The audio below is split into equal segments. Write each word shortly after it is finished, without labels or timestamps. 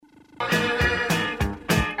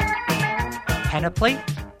Panoply,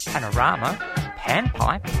 panorama,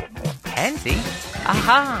 panpipe, pansy,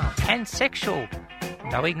 aha, pansexual,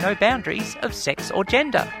 knowing no boundaries of sex or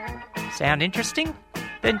gender. Sound interesting?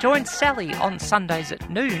 Then join Sally on Sundays at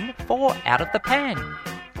noon for Out of the Pan.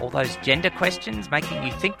 All those gender questions making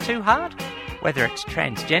you think too hard? Whether it's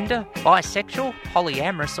transgender, bisexual,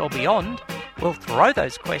 polyamorous or beyond, we'll throw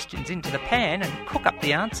those questions into the pan and cook up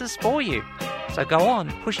the answers for you. So go on,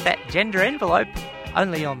 push that gender envelope,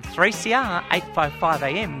 only on 3CR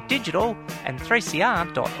 855am digital and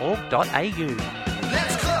 3cr.org.au.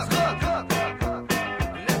 Let's cook, cook, cook, cook, cook.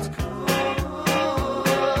 Let's cook,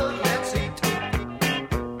 let's eat,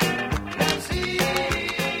 let's eat.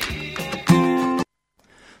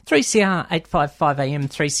 3CR 855am,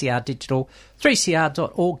 3CR digital,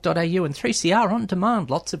 3cr.org.au and 3CR on demand.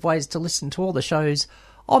 Lots of ways to listen to all the shows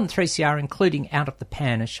on 3CR, including Out of the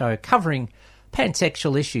Pan, a show covering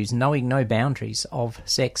pansexual issues, knowing no boundaries of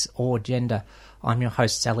sex or gender. I'm your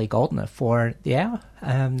host, Sally Goldner, for the hour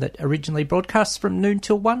that originally broadcasts from noon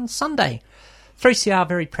till 1 Sunday. 3CR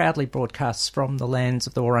very proudly broadcasts from the lands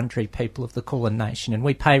of the Wurundjeri people of the Kulin Nation, and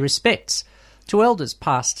we pay respects to elders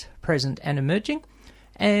past, present and emerging.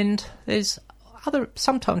 And there's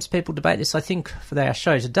sometimes people debate this. I think for our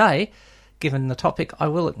show today, given the topic, I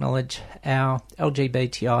will acknowledge our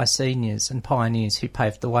LGBTI seniors and pioneers who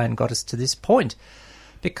paved the way and got us to this point.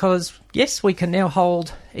 Because, yes, we can now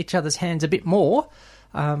hold each other's hands a bit more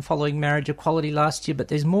following marriage equality last year, but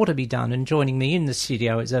there's more to be done. And joining me in the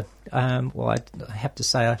studio is I have to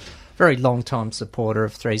say, a very long-time supporter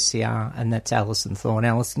of 3CR, and that's Alison Thorne.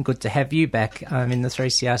 Alison, good to have you back in the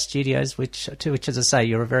 3CR studios, which, as I say,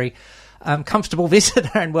 you're a very comfortable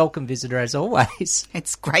visitor and welcome visitor as always.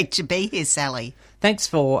 It's great to be here, Sally. Thanks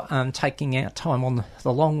for taking out time on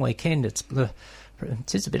the long weekend. It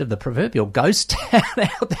is a bit of the proverbial ghost town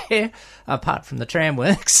out there, apart from the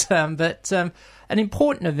tramworks. But an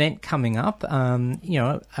important event coming up, on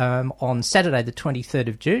Saturday the 23rd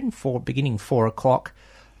of June, beginning 4 o'clock,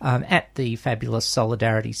 at the fabulous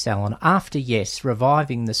Solidarity Salon. After Yes,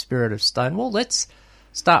 reviving the spirit of Stonewall. Let's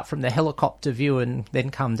start from the helicopter view and then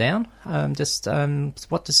come down.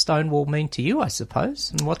 What does Stonewall mean to you, I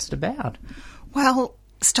suppose, and what's it about? Well,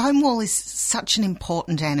 Stonewall is such an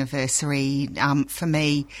important anniversary for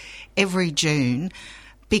me every June,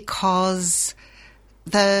 because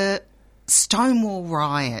the Stonewall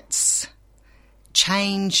riots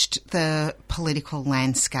changed the political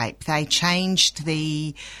landscape. They changed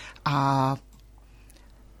the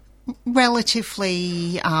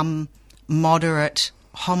relatively moderate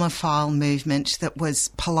homophile movement that was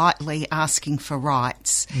politely asking for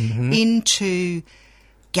rights into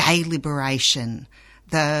gay liberation.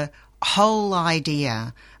 The whole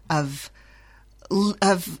idea of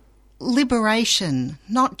liberation,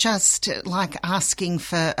 not just like asking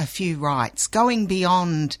for a few rights, going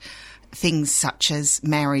beyond things such as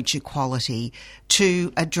marriage equality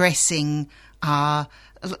to addressing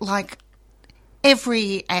like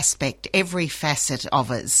every aspect, every facet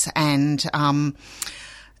of us. And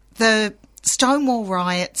the Stonewall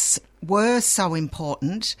riots were so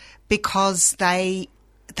important because they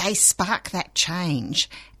spark that change.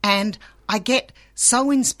 And I get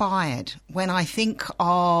so inspired when I think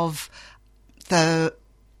of the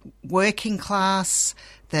working class,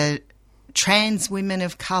 the trans women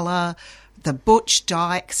of colour, the Butch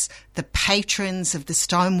Dykes, the patrons of the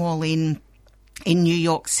Stonewall Inn in New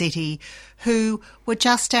York City, who were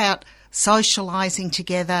just out socialising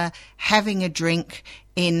together, having a drink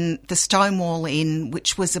in the Stonewall Inn,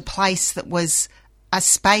 which was a place that was a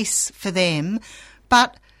space for them,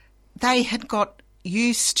 but they had got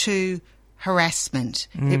used to harassment.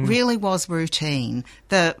 It really was routine,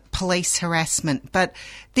 the police harassment. But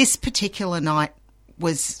this particular night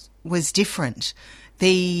was different.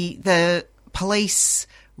 The police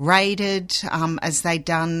raided, as they'd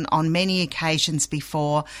done on many occasions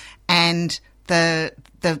before, and the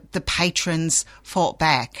patrons fought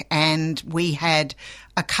back, and we had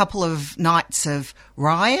a couple of nights of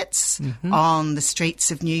riots on the streets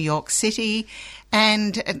of New York City.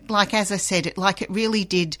 And like, as I said, it really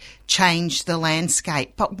did change the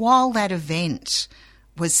landscape. But while that event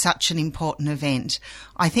was such an important event,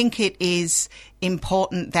 I think it is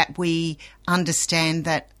important that we understand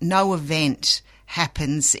that no event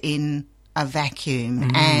happens in a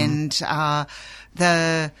vacuum. And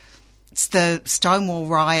the Stonewall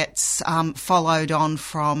riots followed on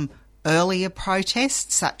from earlier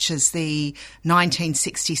protests, such as the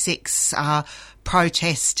 1966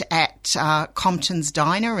 protest at Compton's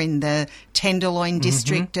Diner in the Tenderloin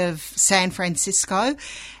district of San Francisco.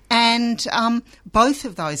 And both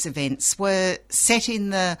of those events were set in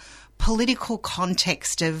the political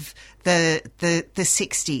context of the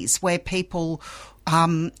 60s, where people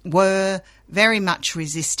were very much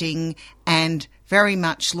resisting and very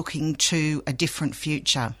much looking to a different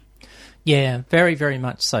future. Yeah, very, very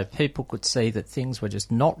much so. People could see that things were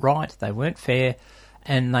just not right, they weren't fair,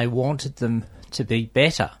 and they wanted them to be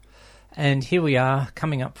better. And here we are,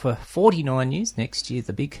 coming up for 49 years, next year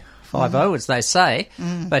the big 50, as they say,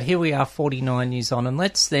 but here we are 49 years on, and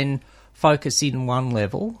let's then focus in one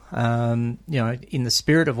level, in the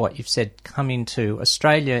spirit of what you've said, come into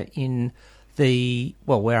Australia in the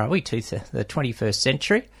 21st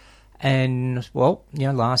century. And,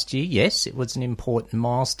 last year, yes, it was an important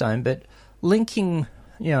milestone, but linking,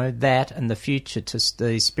 that and the future to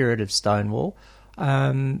the spirit of Stonewall,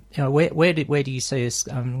 where do you see us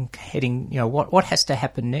heading? What has to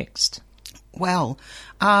happen next? Well,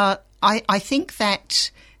 I think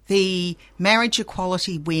that the marriage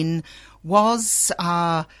equality win was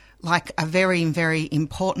like a very, very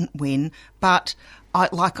important win, but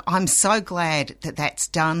I'm so glad that that's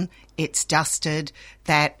done. It's dusted,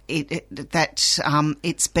 that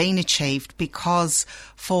it's been achieved, because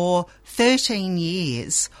for 13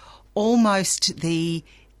 years, almost the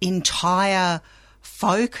entire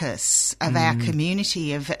focus of our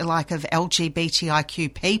community of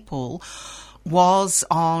LGBTIQ people was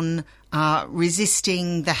on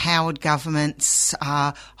resisting the Howard government's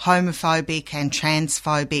homophobic and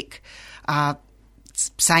transphobic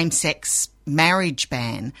same-sex marriage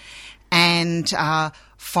ban, and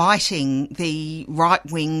fighting the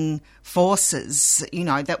right-wing forces,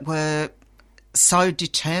 that were so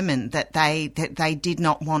determined that they did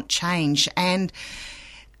not want change. And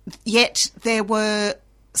yet there were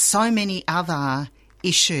so many other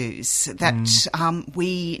issues that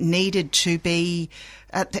we needed to be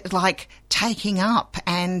taking up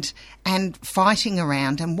and fighting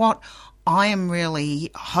around. And what I am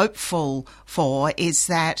really hopeful for is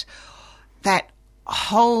that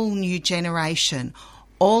whole new generation,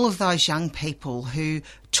 all of those young people who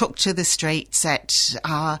took to the streets at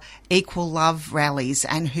Equal Love rallies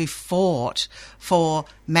and who fought for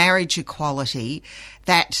marriage equality,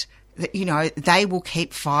 that they will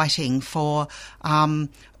keep fighting for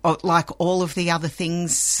all of the other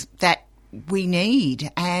things that we need.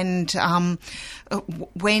 And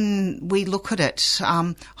when we look at it,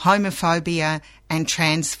 homophobia and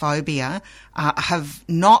transphobia have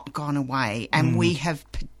not gone away, and we have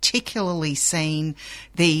particularly seen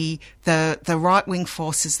the right-wing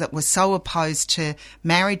forces that were so opposed to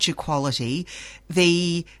marriage equality.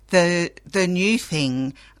 The new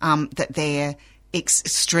thing that they're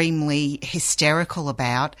extremely hysterical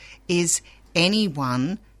about is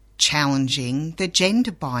anyone challenging the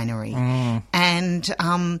gender binary. And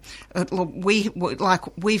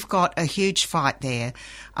we've got a huge fight there.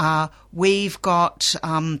 We've got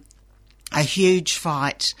a huge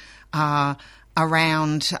fight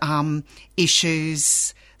around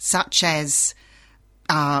issues such as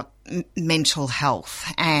mental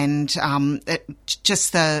health and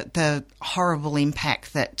just the horrible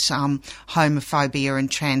impact that homophobia and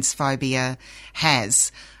transphobia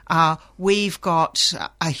has. We've got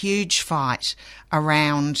a huge fight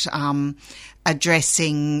around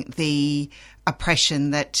addressing the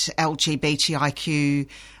oppression that LGBTIQ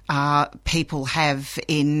people have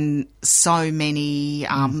in so many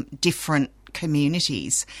different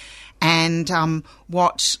communities. And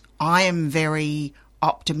what I am very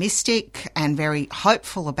optimistic and very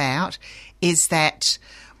hopeful about is that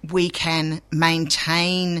we can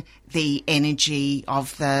maintain the energy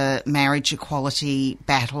of the marriage equality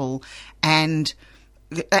battle and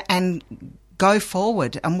go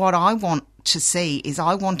forward. And what I want to see is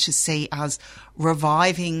us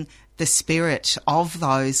reviving the spirit of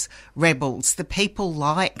those rebels, the people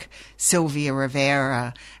like Sylvia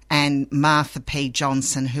Rivera and Martha P.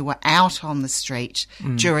 Johnson, who were out on the street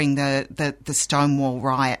during the Stonewall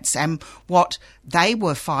riots, and what they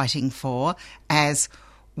were fighting for as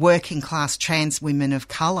working class trans women of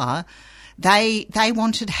colour. They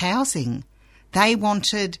wanted housing, they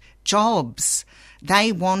wanted jobs,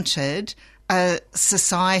 they wanted a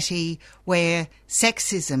society where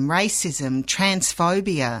sexism, racism,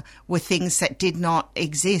 transphobia were things that did not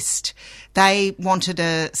exist. They wanted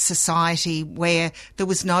a society where there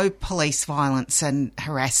was no police violence and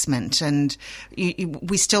harassment, and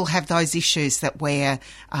we still have those issues that we're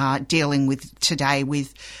dealing with today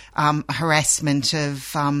with harassment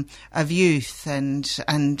of youth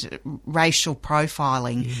and racial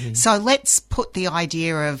profiling. Mm-hmm. So let's put the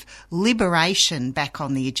idea of liberation back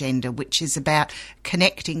on the agenda, which is about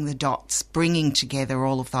connecting the dots, bringing together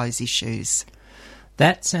all of those issues.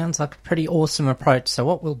 That sounds like a pretty awesome approach. So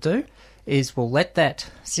what we'll do is we'll let that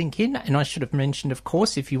sink in. And I should have mentioned, of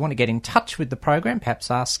course, if you want to get in touch with the program, perhaps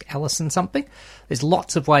ask Alison something, there's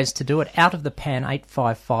lots of ways to do it.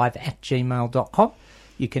 outofthepan855@gmail.com.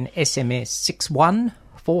 You can SMS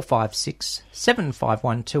 61456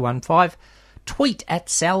 751 215. Tweet at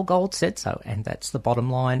Sal Gold Said So, and that's the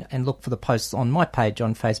bottom line. And look for the posts on my page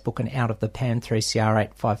on Facebook and Out of the Pan 3CR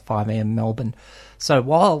 855 AM Melbourne. So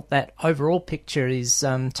while that overall picture is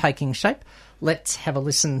taking shape, let's have a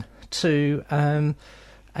listen to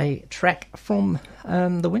a track from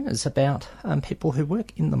the winners about people who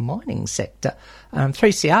work in the mining sector.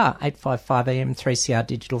 3CR 855 AM, 3CR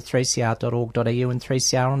Digital, 3cr.org.au and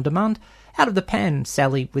 3CR On Demand. Out of the Pan,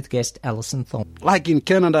 Sally with guest Alison Thorne. Like in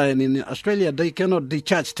Canada and in Australia, they cannot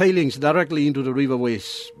discharge tailings directly into the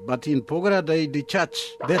riverways. But in Porgera, they discharge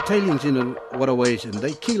their tailings in the waterways and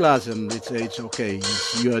they kill us and they say it's okay.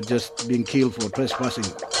 You are just being killed for trespassing.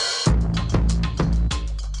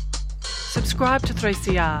 Subscribe to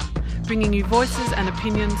 3CR, bringing you voices and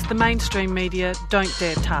opinions the mainstream media don't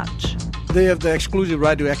dare touch. They have the exclusive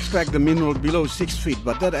right to extract the mineral below 6 feet,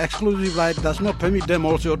 but that exclusive right does not permit them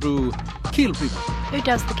also to kill people. Who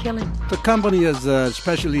does the killing? The company has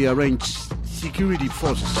specially arranged security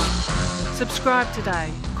forces. Subscribe today.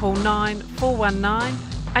 Call 9419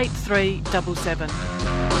 8377.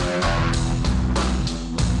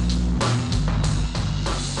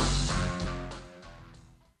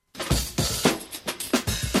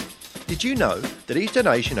 Did you know that each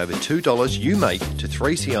donation over $2 you make to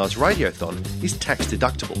 3CR's Radiothon is tax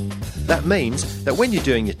deductible? That means that when you're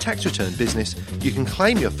doing your tax return business, you can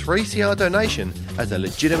claim your 3CR donation as a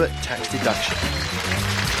legitimate tax deduction.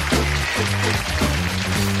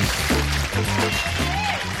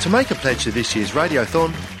 To make a pledge to this year's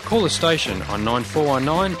Radiothon, call the station on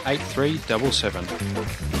 9419 8377.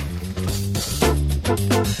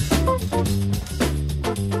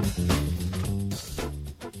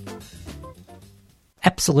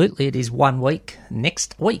 Absolutely, it is 1 week.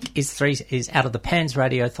 Next week is Out of the Pan's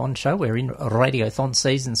Radiothon show. We're in Radiothon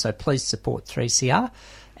season, so please support 3CR.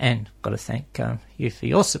 And got to thank you for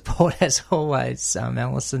your support, as always,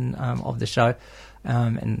 Alison, of the show,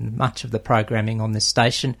 and much of the programming on this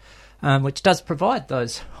station, which does provide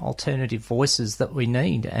those alternative voices that we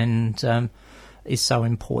need and is so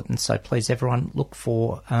important. So please, everyone, look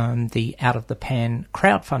for the Out of the Pan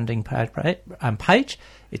crowdfunding page.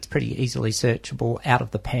 It's pretty easily searchable, Out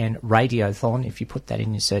of the Pan Radiothon. If you put that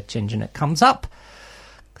in your search engine, it comes up.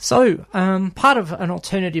 So part of an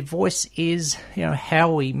alternative voice is,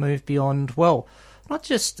 how we move beyond, well, not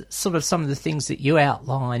just sort of some of the things that you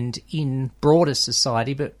outlined in broader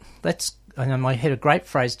society, but I heard a great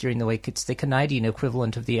phrase during the week. It's the Canadian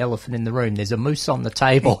equivalent of the elephant in the room. There's a moose on the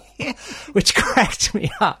table, which cracked me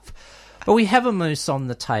up. But we have a moose on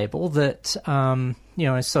the table that,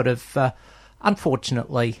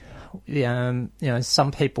 unfortunately,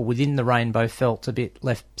 some people within the rainbow felt a bit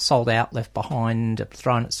sold out, left behind,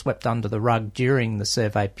 swept under the rug during the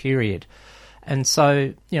survey period. And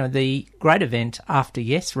so, the great event after,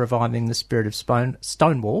 reviving the spirit of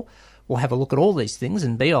Stonewall, we'll have a look at all these things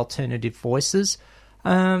and be alternative voices.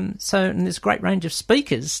 And there's a great range of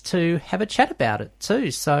speakers to have a chat about it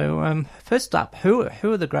too. So first up, who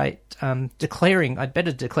are the great I'd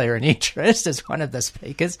better declare an interest as one of the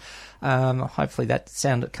speakers. Hopefully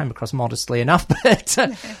that came across modestly enough, but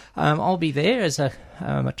I'll be there as a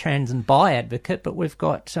trans and bi advocate, but we've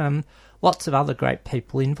got lots of other great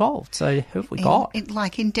people involved. So who have we got?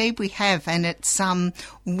 Indeed we have, and it's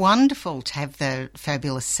wonderful to have the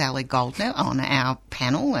fabulous Sally Goldner on our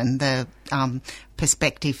panel and the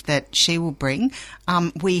perspective that she will bring.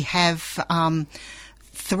 We have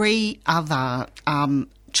three other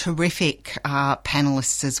terrific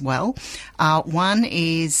panellists as well. One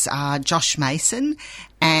is Josh Mason,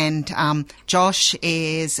 and Josh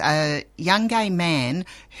is a young gay man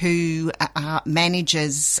who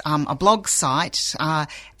manages a blog site,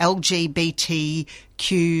 LGBTQ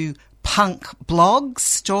Punk Blog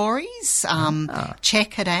Stories.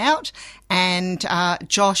 Check it out. And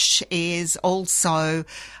Josh is also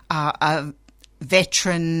a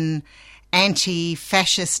veteran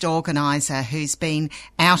anti-fascist organiser who's been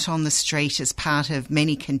out on the street as part of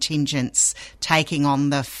many contingents taking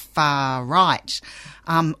on the far right.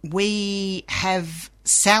 We have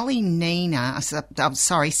Sarah Nina,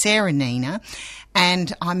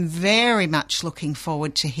 and I'm very much looking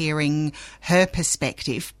forward to hearing her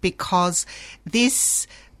perspective, because this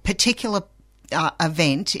particular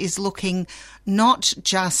event is looking not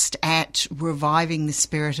just at reviving the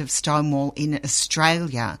spirit of Stonewall in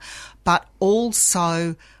Australia, but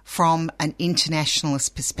also from an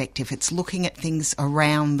internationalist perspective. It's looking at things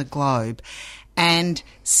around the globe. And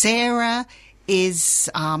Sarah is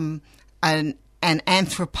an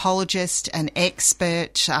anthropologist, an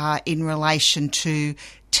expert in relation to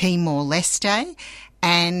Timor-Leste,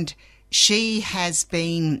 and she has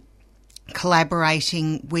been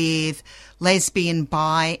collaborating with lesbian,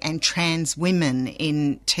 bi and trans women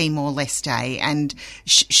in Timor-Leste, and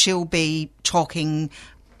she'll be talking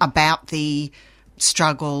about the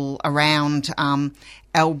struggle around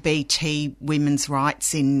LBT women's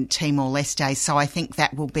rights in Timor-Leste, so I think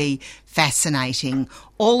that will be fascinating.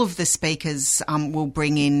 All of the speakers will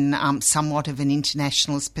bring in somewhat of an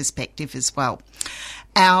internationalist perspective as well.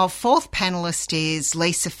 Our fourth panellist is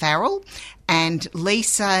Lisa Farrell, and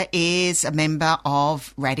Lisa is a member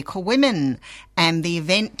of Radical Women, and the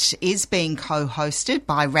event is being co-hosted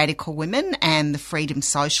by Radical Women and the Freedom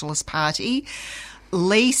Socialist Party.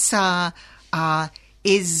 Lisa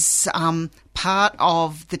is part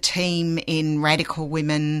of the team in Radical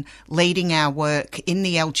Women leading our work in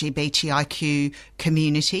the LGBTIQ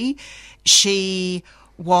community. She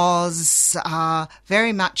was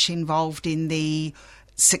very much involved in the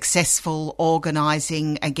successful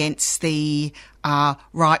organising against the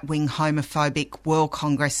right-wing homophobic World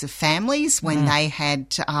Congress of Families when they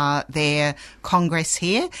had their congress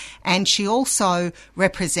here. And she also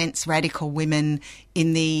represents Radical Women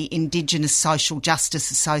in the Indigenous Social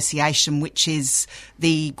Justice Association, which is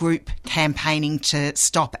the group campaigning to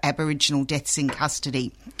stop Aboriginal deaths in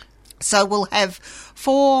custody. So we'll have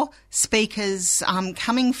four speakers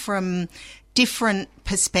coming from different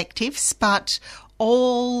perspectives, but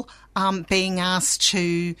all being asked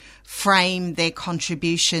to frame their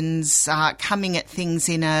contributions, coming at things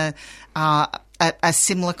in a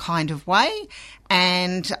similar kind of way.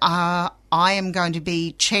 And I am going to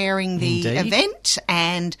be chairing the event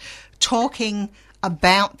and talking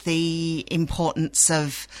about the importance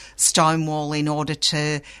of Stonewall in order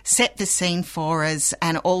to set the scene for us,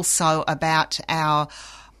 and also about our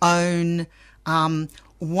own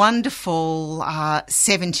wonderful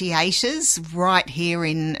 78ers right here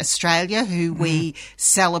in Australia who we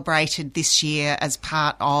celebrated this year as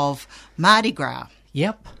part of Mardi Gras.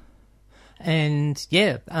 Yep. And,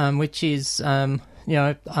 which is, I find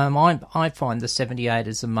the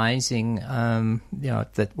 78ers amazing,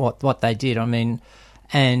 that what they did. I mean,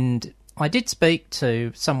 and I did speak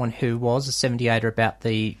to someone who was a 78er about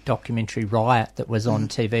the documentary Riot that was on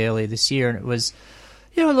TV earlier this year, and it was,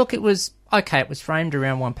 it was okay, it was framed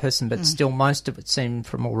around one person, but still most of it seemed,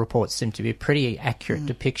 from all reports, seemed to be a pretty accurate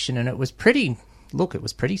depiction, and it was pretty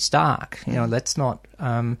stark. Let's not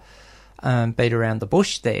beat around the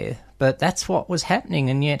bush there, but that's what was happening.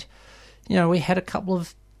 And yet, we had a couple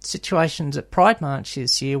of situations at Pride March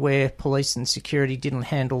this year where police and security didn't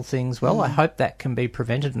handle things well. I hope that can be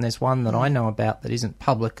prevented, and there's one that I know about that isn't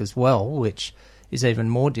public as well, which is even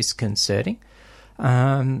more disconcerting.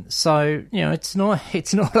 So, it's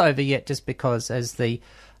not over yet, just because, as the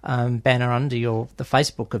banner under the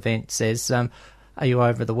Facebook event says, are you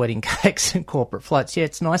over the wedding cakes and corporate floats? Yeah,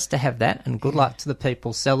 it's nice to have that, and good luck to the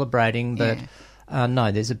people celebrating, but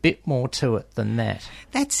no, there's a bit more to it than that.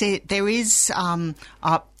 That's it. There is a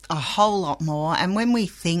whole lot more, and when we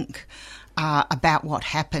think about what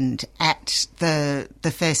happened at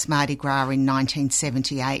the first Mardi Gras in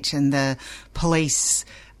 1978 and the police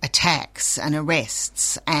attacks and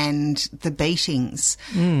arrests and the beatings,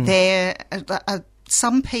 there are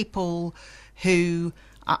some people who,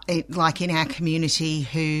 like in our community,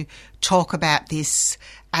 who talk about this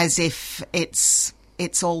as if it's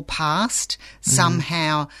all past.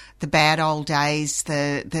 Somehow the bad old days,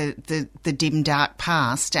 the dim dark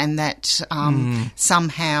past, and that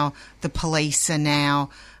somehow the police are now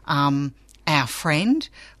our friend.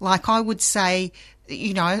 Like, I would say,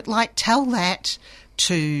 tell that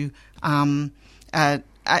to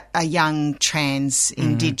a young trans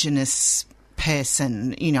Indigenous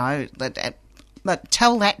person, but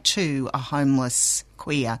tell that to a homeless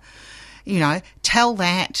queer. Tell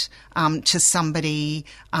that to somebody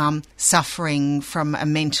suffering from a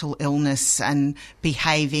mental illness and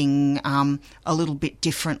behaving a little bit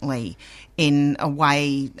differently in a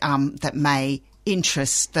way that may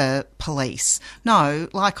interest the police. No,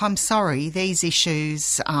 I'm sorry, these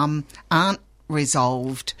issues aren't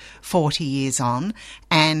resolved 40 years on,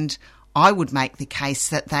 and I would make the case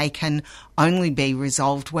that they can only be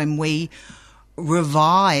resolved when we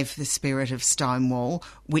revive the spirit of Stonewall,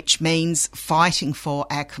 which means fighting for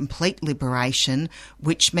our complete liberation,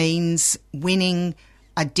 which means winning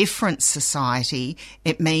a different society.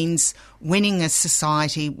 It means winning a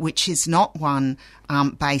society which is not one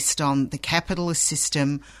based on the capitalist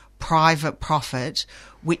system, private profit,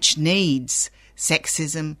 which needs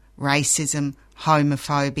sexism, racism,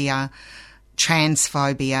 homophobia,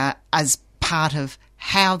 transphobia as part of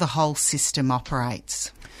how the whole system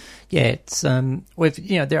operates. Yeah, it's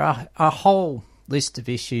there are a whole list of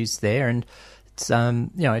issues there, and it's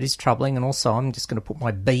it is troubling. And also, I'm just going to put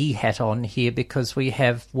my B hat on here because we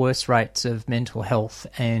have worse rates of mental health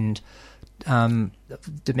and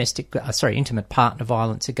intimate partner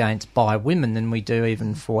violence against bi women than we do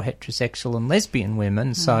even for heterosexual and lesbian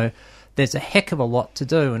women. So there's a heck of a lot to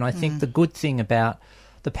do, and I think the good thing about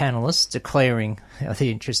the panellists declaring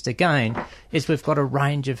the interest again is we've got a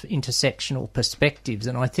range of intersectional perspectives,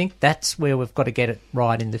 and I think that's where we've got to get it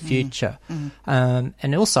right in the future.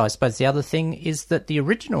 And also, I suppose the other thing is that the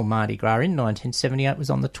original Mardi Gras in 1978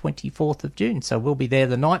 was on the 24th of June, so we'll be there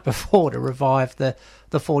the night before to revive the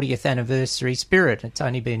 40th anniversary spirit. It's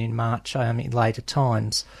only been in March in later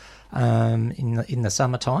times, in the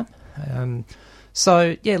summertime.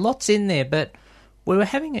 So, yeah, lots in there, but we were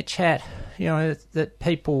having a chat, that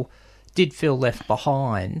people did feel left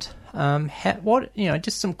behind.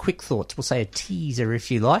 Just some quick thoughts. We'll say a teaser,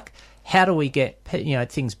 if you like. How do we get,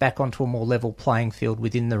 things back onto a more level playing field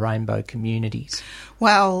within the rainbow communities?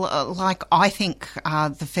 Well, I think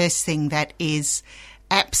the first thing that is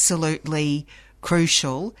absolutely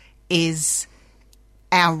crucial is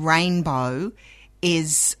our rainbow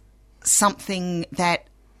is something that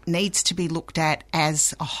needs to be looked at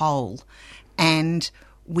as a whole, and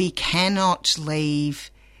we cannot leave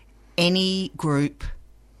any group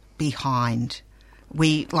behind.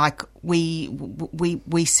 We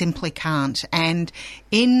simply can't. And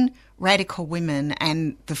in Radical Women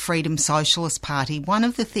and the Freedom Socialist Party, one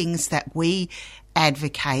of the things that we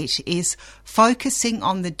advocate is focusing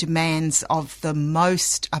on the demands of the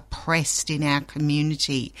most oppressed in our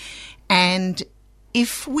community. And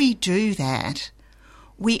if we do that,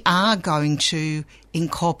 we are going to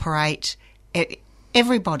incorporate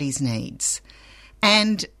everybody's needs.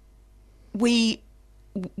 And we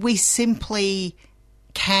simply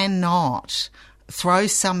cannot throw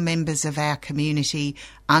some members of our community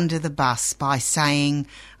under the bus by saying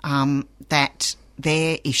that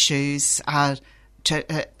their issues are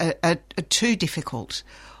too difficult.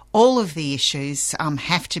 All of the issues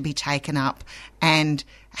have to be taken up and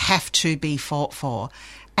have to be fought for.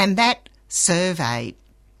 And that survey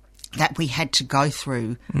that we had to go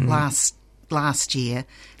through last year,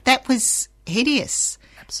 that was hideous.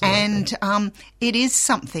 Absolutely. And it is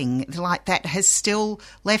something like that has still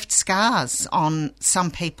left scars on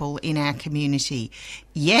some people in our community.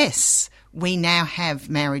 Yes, we now have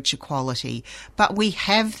marriage equality, but we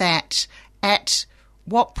have that at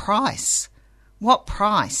what price? What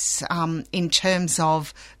price in terms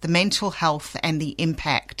of the mental health and the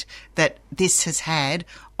impact that this has had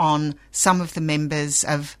on some of the members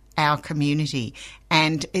of our community?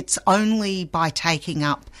 And it's only by taking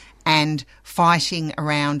up and fighting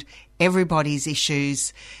around everybody's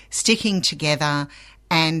issues, sticking together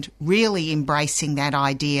and really embracing that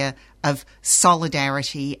idea of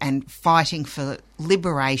solidarity and fighting for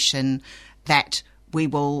liberation that we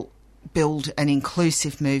will build an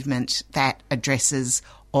inclusive movement that addresses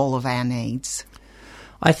all of our needs.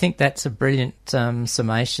 I think that's a brilliant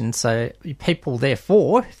summation. So people,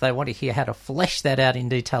 therefore, if they want to hear how to flesh that out in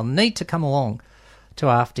detail, need to come along to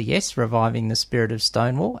After Yes, Reviving the Spirit of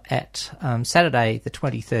Stonewall at Saturday the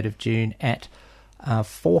 23rd of June at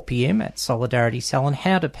 4 p.m. at Solidarity Salon.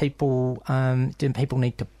 How do people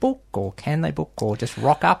need to book, or can they book, or just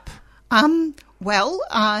rock up?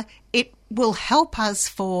 It will help us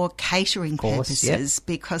for catering purposes,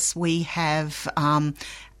 because we have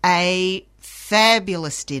a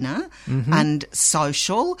fabulous dinner and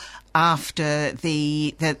social after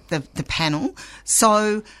the panel.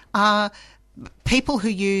 So people who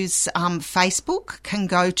use Facebook can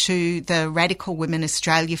go to the Radical Women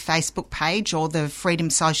Australia Facebook page or the Freedom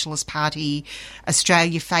Socialist Party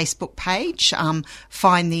Australia Facebook page,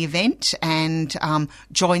 find the event and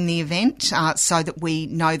join the event so that we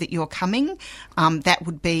know that you're coming. That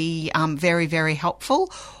would be very, very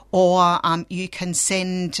helpful. Or you can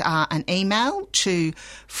send an email to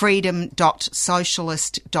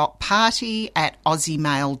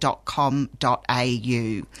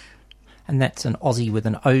freedom.socialist.party@aussiemail.com.au. And that's an Aussie with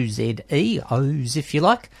an O-Z-E, O's if you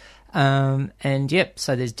like.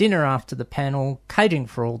 So there's dinner after the panel, catering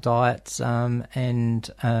for all diets, and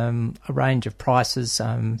a range of prices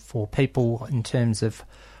for people in terms of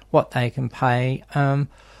what they can pay.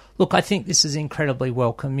 Look, I think this is incredibly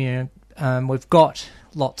welcome. We've got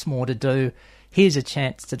lots more to do. Here's a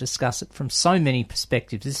chance to discuss it from so many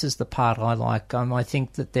perspectives. This is the part I like. I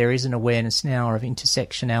think that there is an awareness now of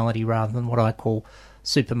intersectionality rather than what I call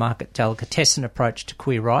supermarket delicatessen approach to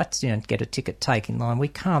queer rights, get a ticket, take in line. We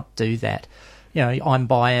can't do that. I'm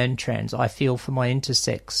bi and trans. I feel for my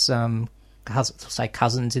intersex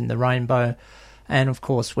cousins in the rainbow. And, of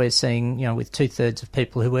course, we're seeing, with 2/3 of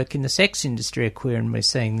people who work in the sex industry are queer, and we're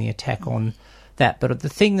seeing the attack on that. But the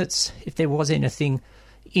thing if there was anything,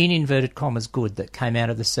 in inverted commas, good that came out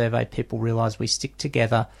of the survey, people realise we stick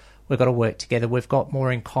together, we've got to work together, we've got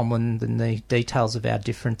more in common than the details of our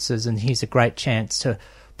differences, and here's a great chance to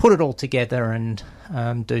put it all together and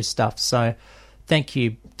do stuff. So thank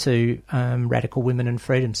you to Radical Women and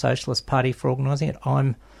Freedom Socialist Party for organising it.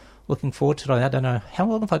 I'm looking forward to it. I don't know, how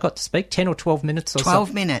long have I got to speak? 10 or 12 minutes or so?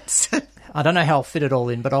 12 minutes. I don't know how I'll fit it all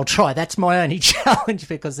in, but I'll try. That's my only challenge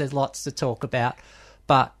because there's lots to talk about.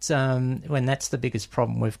 But when that's the biggest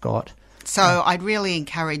problem we've got. So I'd really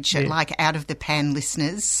encourage, Out of the Pan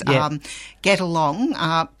listeners, Yeah. get along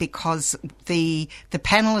because the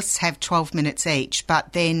panellists have 12 minutes each,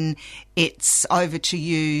 but then it's over to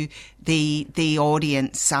you, the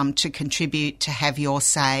audience, to contribute, to have your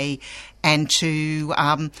say, and to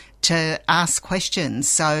ask questions.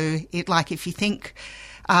 So if you think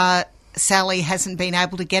Sally hasn't been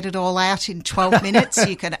able to get it all out in 12 minutes,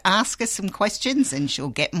 you can ask her some questions and she'll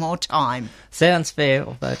get more time. Sounds fair,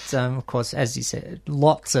 but of course, as you said,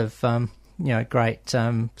 lots of great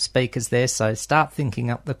speakers there. So start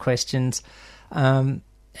thinking up the questions, and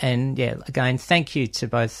again, thank you to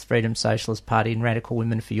both Freedom Socialist Party and Radical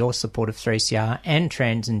Women for your support of 3CR and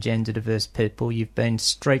trans and gender diverse people. You've been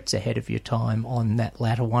streets ahead of your time on that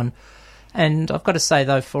latter one, and I've got to say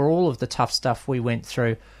though, for all of the tough stuff we went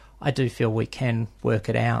through, I do feel we can work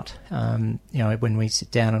it out, when we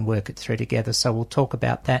sit down and work it through together. So we'll talk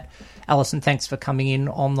about that. Alison, thanks for coming in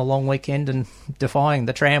on the long weekend and defying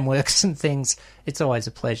the tram works and things. It's always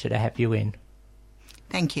a pleasure to have you in.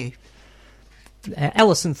 Thank you.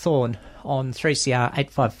 Alison Thorne on 3CR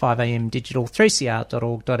 855 AM digital,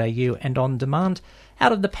 3cr.org.au and on demand,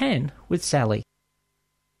 Out of the Pan with Sally.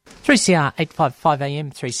 3CR 855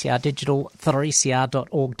 AM, 3CR digital,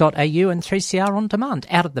 3cr.org.au and 3CR on demand,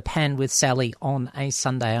 Out of the Pan with Sally on a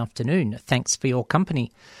Sunday afternoon. Thanks for your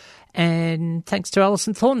company. And thanks to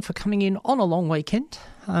Alison Thorne for coming in on a long weekend.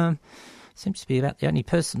 Seems to be about the only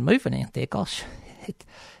person moving out there. Gosh,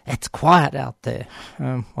 it's quiet out there.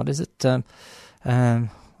 What is it? The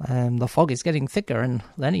fog is getting thicker and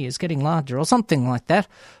Lenny is getting larger or something like that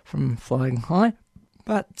from flying high.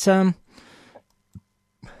 But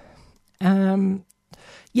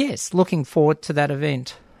yes, looking forward to that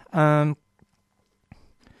event.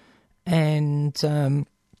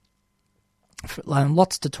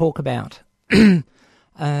 Lots to talk about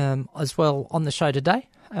as well on the show today.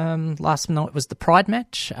 Last night was the Pride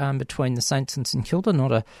match between the Saints and St Kilda.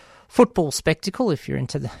 Not a football spectacle if you're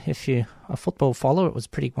a football follower. It was a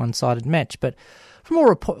pretty one-sided match, but from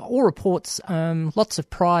all reports, lots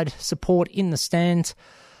of Pride support in the stands.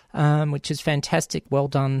 Which is fantastic. Well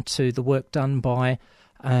done to the work done by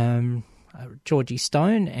Georgie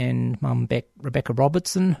Stone and Mum Rebecca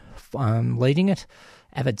Robertson leading it.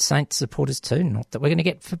 Avid Saints supporters too, not that we're going to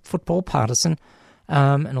get football partisan.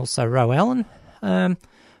 And also Ro Allen.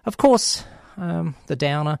 Of course, the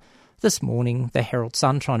downer this morning, the Herald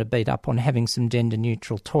Sun trying to beat up on having some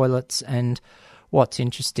gender-neutral toilets, and what's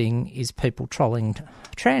interesting is people trolling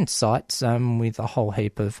trans sites with a whole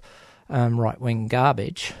heap of right-wing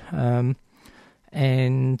garbage, trying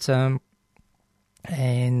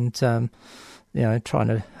to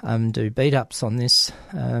do beat-ups on this.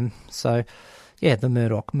 The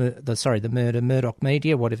Murdoch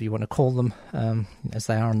media, whatever you want to call them, as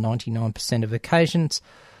they are on 99% of occasions,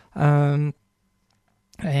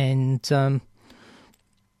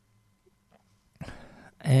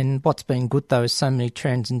 And what's been good, though, is so many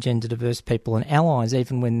trans and gender diverse people and allies,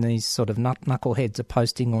 even when these sort of knuckleheads are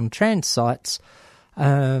posting on trans sites,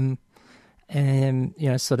 just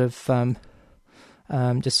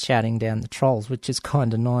shouting down the trolls, which is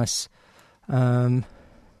kind of nice and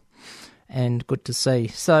good to see.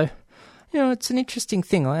 So, it's an interesting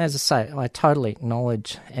thing. As I say, I totally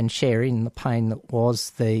acknowledge and share in the pain that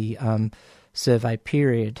was the survey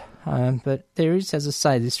period. But there is, as I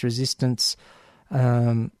say, this resistance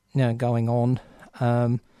going on,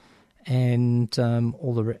 and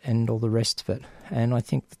all the rest of it. And I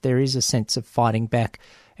think that there is a sense of fighting back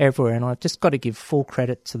everywhere. And I've just got to give full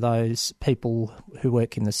credit to those people who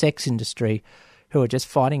work in the sex industry who are just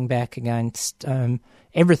fighting back against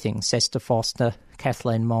everything. Sesta Foster,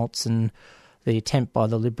 Kathleen Maltz, and the attempt by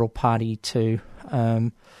the Liberal Party to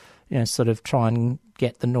try and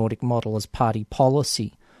get the Nordic model as party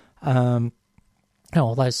policy.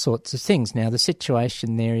 All those sorts of things. Now, the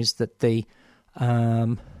situation there is that the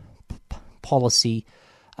policy,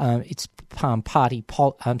 it's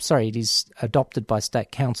it is adopted by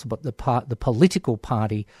State Council, but the political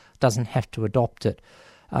party doesn't have to adopt it.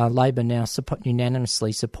 Labor now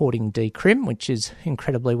unanimously supporting decrim, which is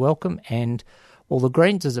incredibly welcome, and the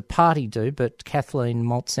Greens as a party do, but Kathleen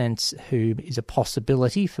Maltzance, who is a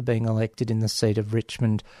possibility for being elected in the seat of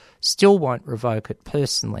Richmond, still won't revoke it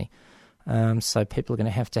personally. So people are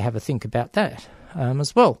going to have a think about that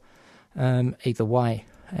as well, either way.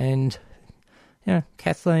 And,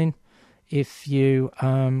 Kathleen, if you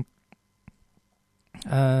want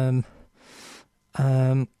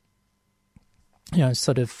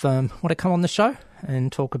to come on the show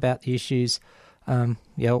and talk about the issues, and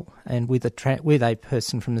with a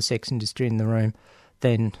person from the sex industry in the room,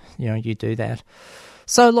 then you do that.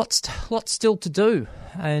 So lots still to do,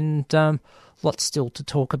 and lots still to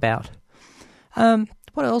talk about.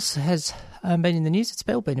 What else has been in the news? It's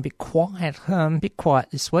been a bit quiet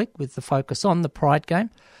this week with the focus on the Pride game,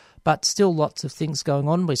 but still lots of things going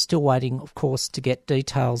on. We're still waiting, of course, to get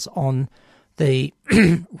details on the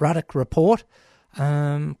Ruddock report.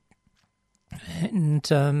 And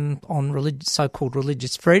on so-called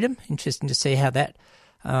religious freedom. Interesting to see how that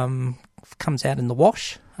comes out in the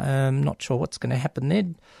wash. Not sure what's going to happen there,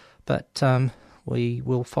 but we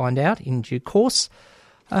will find out in due course.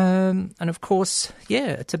 And of course,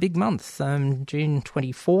 it's a big month. June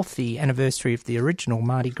 24th, the anniversary of the original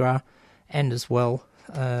Mardi Gras, and as well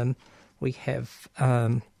we have,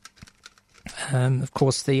 of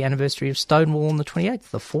course, the anniversary of Stonewall on the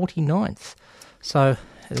 28th, the 49th. So,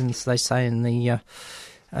 as they say in the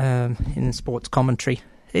sports commentary,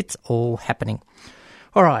 it's all happening.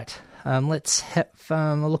 All right, let's have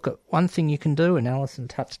a look at one thing you can do, and Alison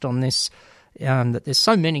touched on this, that there's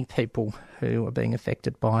so many people who are being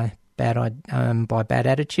affected by bad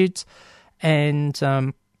attitudes, and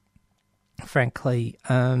frankly,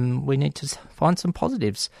 we need to find some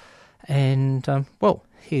positives. And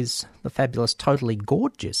here's the fabulous Totally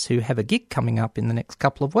Gorgeous, who have a gig coming up in the next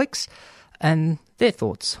couple of weeks, and their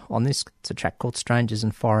thoughts on this. It's a track called Strangers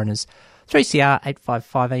and Foreigners. 3CR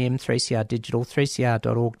 855 AM, 3CR Digital,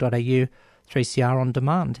 3cr.org.au, 3CR On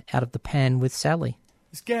Demand, Out of the Pan with Sally.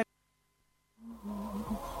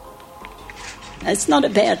 It's not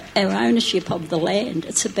about our ownership of the land.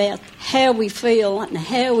 It's about how we feel and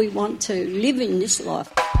how we want to live in this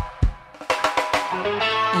life.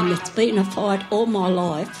 And it's been a fight all my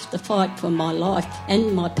life, the fight for my life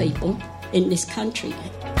and my people in this country.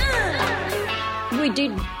 We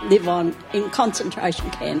did live in concentration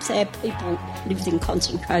camps. Our people lived in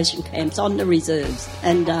concentration camps on the reserves,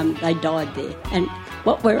 and they died there. And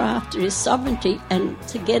what we're after is sovereignty and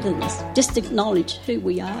togetherness. Just acknowledge who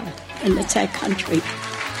we are, and it's our country.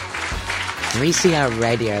 3CR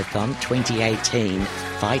Radiothon 2018.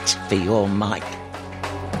 Fight for your mic.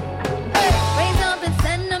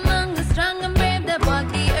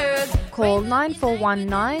 Call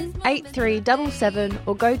 9419 8377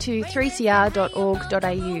 or go to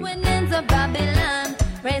 3cr.org.au.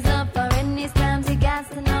 Raise up for any times you got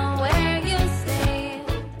to know where you stay.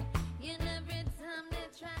 And every time they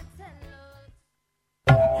try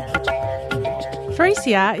to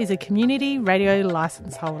 3CR is a community radio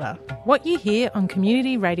licence holder. What you hear on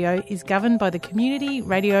community radio is governed by the Community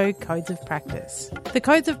Radio Codes of Practice. The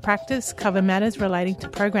Codes of Practice cover matters relating to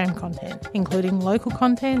program content, including local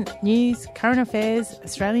content, news, current affairs,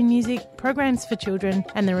 Australian music, programs for children,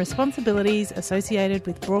 and the responsibilities associated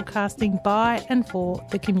with broadcasting by and for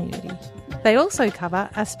the community. They also cover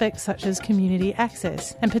aspects such as community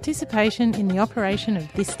access and participation in the operation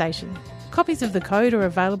of this station. Copies of the code are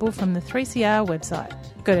available from the 3CR website.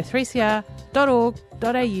 Go to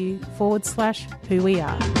 3cr.org.au/who we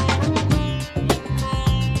are.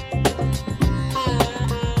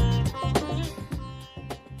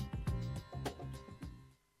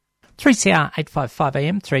 "3CR 855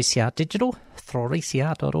 AM, 3CR Digital,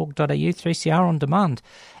 3cr.org.au, 3CR On Demand,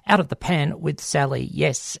 Out of the Pan with Sally."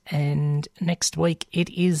 Yes, and next week it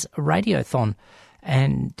is a Radiothon,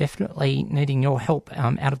 and definitely needing your help.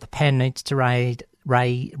 Out of the Pan needs to raise,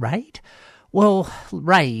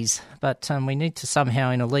 but we need to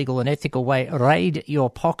somehow, in a legal and ethical way, raid your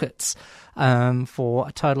pockets for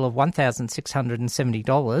a total of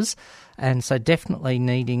 $1,670, and so definitely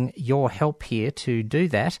needing your help here to do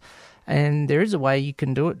that. And there is a way you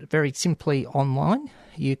can do it very simply online.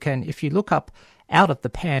 You can, if you look up Out of the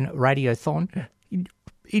Pan Radiothon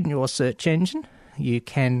in your search engine, you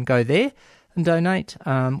can go there and donate.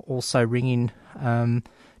 Also ring in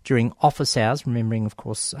during office hours, remembering, of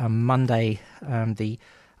course, Monday the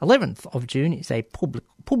 11th of June is a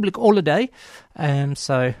public holiday,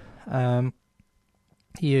 so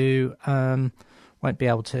you won't be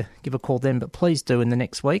able to give a call then, but please do in the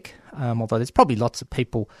next week, although there's probably lots of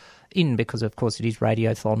people in because, of course, it is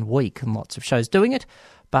Radiothon week and lots of shows doing it.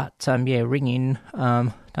 But, ring in.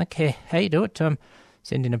 Don't care how you do it.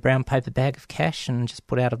 Send in a brown paper bag of cash and just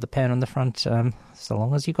put Out of the Pan on the front. So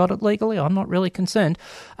long as you got it legally, I'm not really concerned.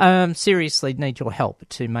 Seriously, need your help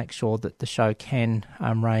to make sure that the show can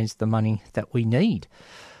raise the money that we need.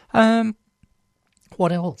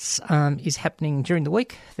 What else is happening during the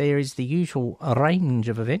week? There is the usual range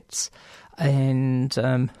of events, and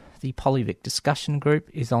the Polyvic discussion group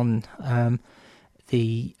is on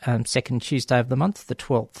the second Tuesday of the month, the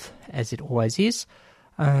 12th, as it always is.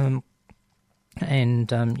 And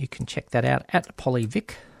you can check that out at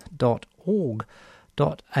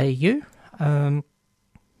polyvic.org.au.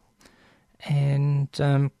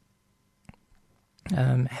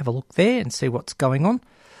 Have a look there and see what's going on.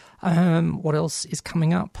 What else is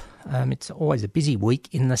coming up? It's always a busy week.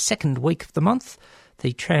 In the second week of the month,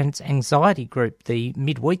 the Trans Anxiety Group, the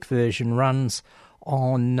midweek version, runs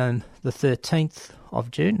on the 13th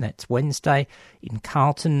of June. That's Wednesday in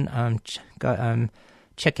Carlton.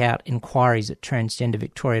 Check out inquiries at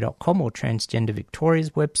transgendervictoria.com or Transgender Victoria's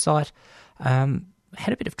website.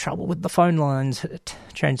 Had a bit of trouble with the phone lines at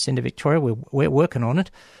Transgender Victoria. We're working on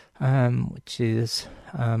it, which is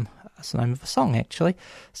that's the name of a song, actually.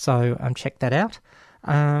 So check that out.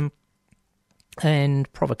 And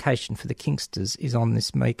Provocation for the Kingsters is on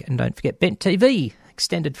this week. And don't forget, Bent TV,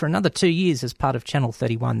 extended for another 2 years as part of Channel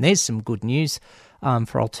 31. There's some good news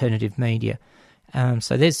for alternative media.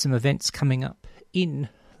 So there's some events coming up in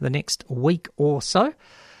the next week or so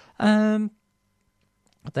that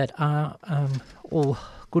are all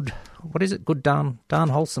good. What is it? Good, darn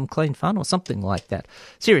wholesome, clean fun or something like that.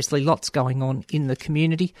 Seriously, lots going on in the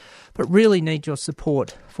community, but really need your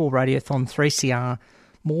support for Radiothon. 3CR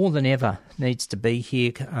more than ever needs to be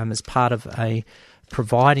here as part of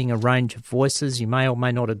providing a range of voices. You may or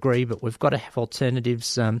may not agree, but we've got to have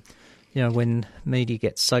alternatives. When media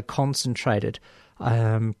gets so concentrated,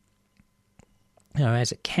 as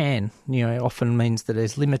it can, often means that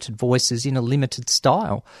there's limited voices in a limited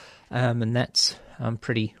style, and that's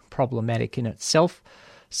pretty problematic in itself.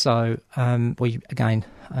 So we, again,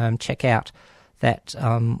 check out that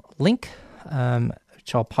link,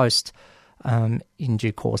 which I'll post in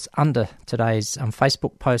due course under today's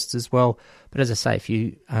Facebook post as well. But as I say, if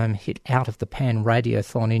you hit Out of the Pan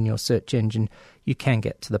Radiothon in your search engine, you can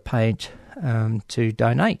get to the page to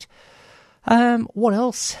donate. What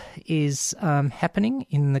else is happening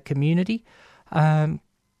in the community? Lots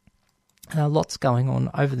going on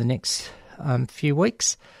over the next few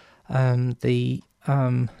weeks. The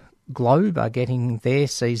Globe are getting their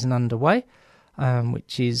season underway,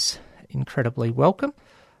 which is incredibly welcome.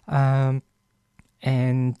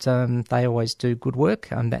 And they always do good work.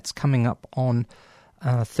 That's coming up on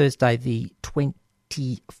Thursday the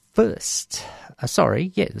 21st.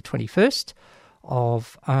 The 21st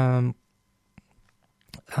of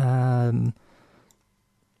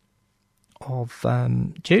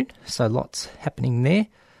June, so lots happening there.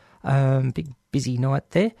 Big busy night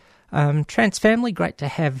there. Trans Family, great to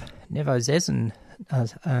have Nevo Zezen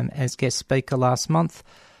as guest speaker last month,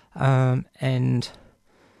 and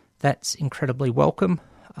that's incredibly welcome.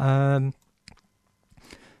 Good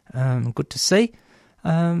to see,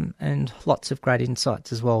 and lots of great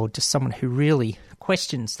insights as well. Just someone who really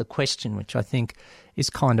questions the question, which I think is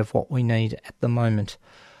kind of what we need at the moment.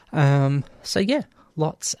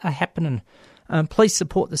 Lots are happening. Please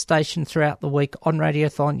support the station throughout the week on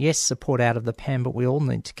Radiothon. Yes, support Out of the Pan, but we all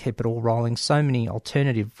need to keep it all rolling. So many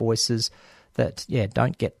alternative voices that,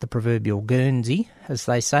 don't get the proverbial Guernsey, as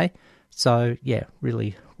they say. So,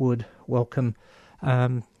 really would welcome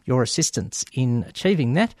your assistance in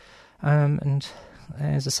achieving that. And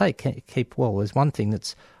as I say, keep well. There's one thing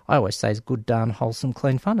that's, I always say, is good, darn, wholesome,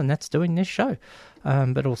 clean fun, and that's doing this show.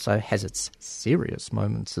 But also has its serious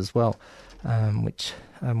moments as well, which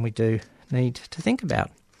we do need to think about.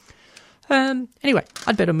 Anyway,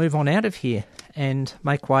 I'd better move on out of here and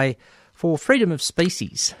make way for Freedom of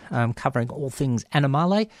Species, covering all things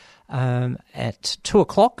animale. At 2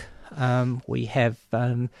 o'clock, we have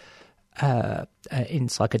In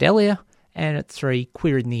Psychedelia, and at 3,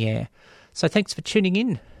 Queer in the Air. So thanks for tuning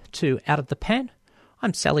in to Out of the Pan.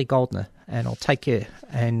 I'm Sally Goldner, and I'll take you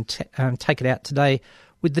and take it out today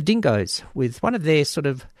with the Dingoes, with one of their sort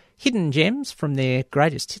of hidden gems from their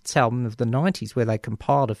greatest hits album of the 90s, where they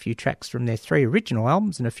compiled a few tracks from their 3 original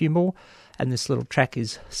albums and a few more, and this little track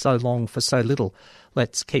is So Long for So Little.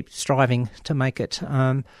 Let's keep striving to make it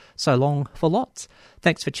so long for lots.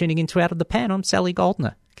 Thanks for tuning in to Out of the Pan. I'm Sally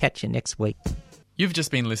Goldner. Catch you next week. You've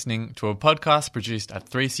just been listening to a podcast produced at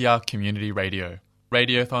 3CR Community Radio.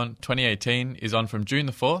 Radiothon 2018 is on from June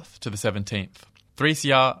the 4th to the 17th.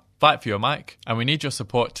 3CR, fight for your mic, and we need your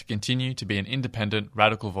support to continue to be an independent,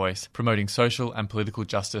 radical voice promoting social and political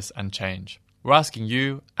justice and change. We're asking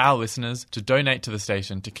you, our listeners, to donate to the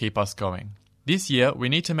station to keep us going. This year, we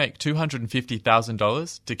need to make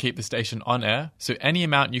 $250,000 to keep the station on air, so any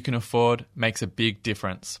amount you can afford makes a big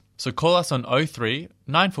difference. So call us on 03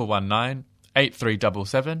 9419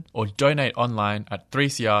 8377 or donate online at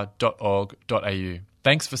 3cr.org.au.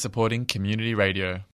 Thanks for supporting community radio.